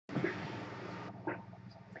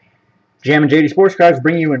Jammin JD Sports Cards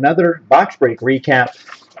bring you another box break recap.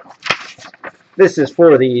 This is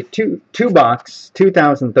for the two-box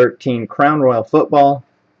 2013 Crown Royale Football,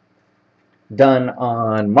 done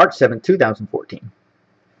on March 7th, 2014.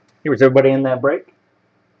 Here's everybody in that break.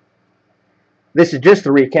 This is just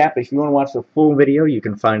the recap. If you want to watch the full video, you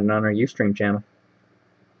can find it on our Ustream channel.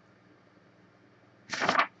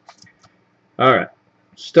 Alright,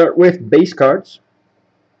 start with base cards.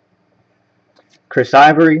 Chris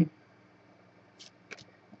Ivory,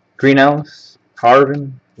 Green Ellis,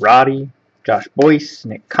 Harvin, Roddy, Josh Boyce,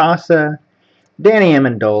 Nick Casa, Danny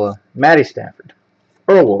Amendola, Matty Stafford,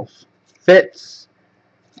 Earl Wolf, Fitz,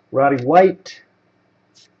 Roddy White,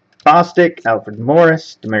 Bostic, Alfred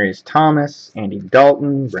Morris, Demarius Thomas, Andy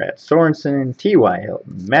Dalton, Brad Sorensen, T.Y.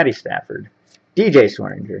 Hilton, Matty Stafford, DJ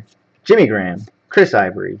Swearinger, Jimmy Graham, Chris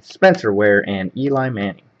Ivory, Spencer Ware, and Eli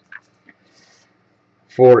Manning.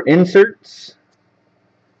 For inserts,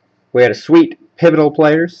 we had a sweet pivotal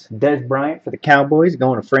players. Dez Bryant for the Cowboys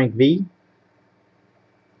going to Frank V.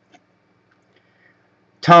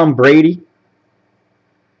 Tom Brady.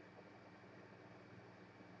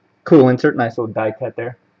 Cool insert, nice little die cut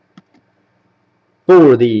there.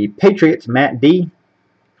 For the Patriots, Matt D.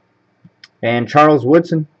 And Charles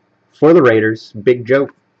Woodson for the Raiders, Big Joe.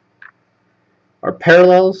 Our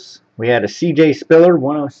parallels, we had a CJ Spiller,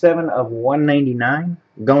 107 of 199.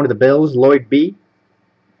 Going to the Bills, Lloyd B.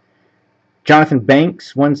 Jonathan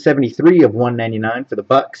Banks, 173 of 199 for the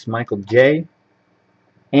Bucks, Michael J.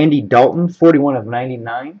 Andy Dalton, 41 of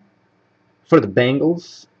 99 for the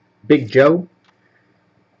Bengals, Big Joe.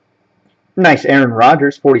 Nice Aaron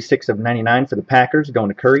Rodgers, 46 of 99 for the Packers, going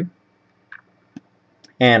to Curry.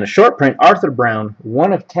 And a short print, Arthur Brown,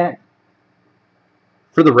 1 of 10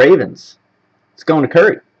 for the Ravens. It's going to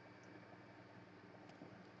Curry.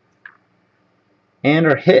 And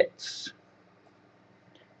our hits.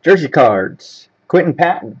 Jersey cards, Quentin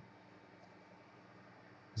Patton,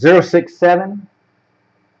 067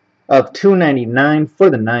 of 299 for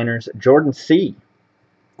the Niners, Jordan C.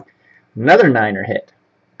 Another Niner hit,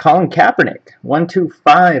 Colin Kaepernick,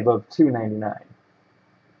 125 of 299.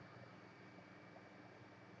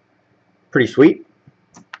 Pretty sweet.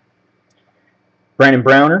 Brandon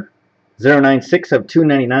Browner, 096 of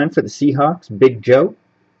 299 for the Seahawks, Big Joe.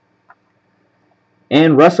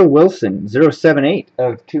 And Russell Wilson, 078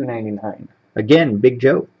 of 299. Again, Big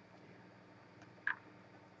Joe.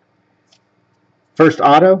 First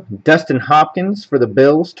auto, Dustin Hopkins for the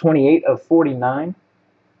Bills, 28 of 49.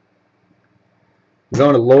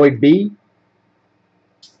 Going to Lloyd B.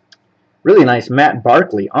 Really nice Matt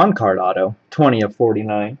Barkley on-card auto, 20 of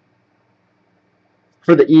 49.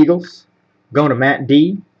 For the Eagles, going to Matt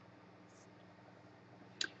D.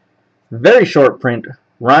 Very short print,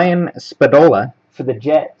 Ryan Spadola for the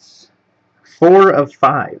Jets, 4 of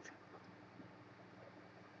 5.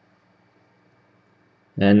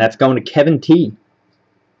 And that's going to Kevin T.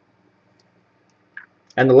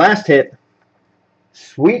 And the last hit,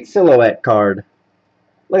 sweet silhouette card.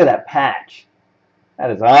 Look at that patch.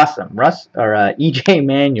 That is awesome. E.J.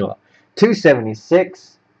 Manuel,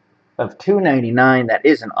 276 of 299. That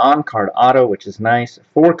is an on-card auto, which is nice.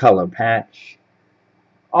 4-color patch.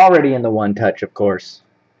 Already in the one touch, of course.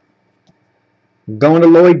 Going to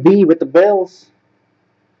Lloyd B with the Bills.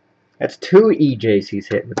 That's 2 EJs he's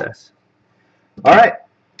hit with us. Alright.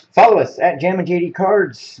 Follow us at Jammin JD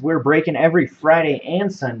Cards. We're breaking every Friday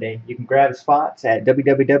and Sunday. You can grab spots at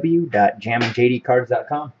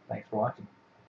www.jamminjdcards.com. Thanks for watching.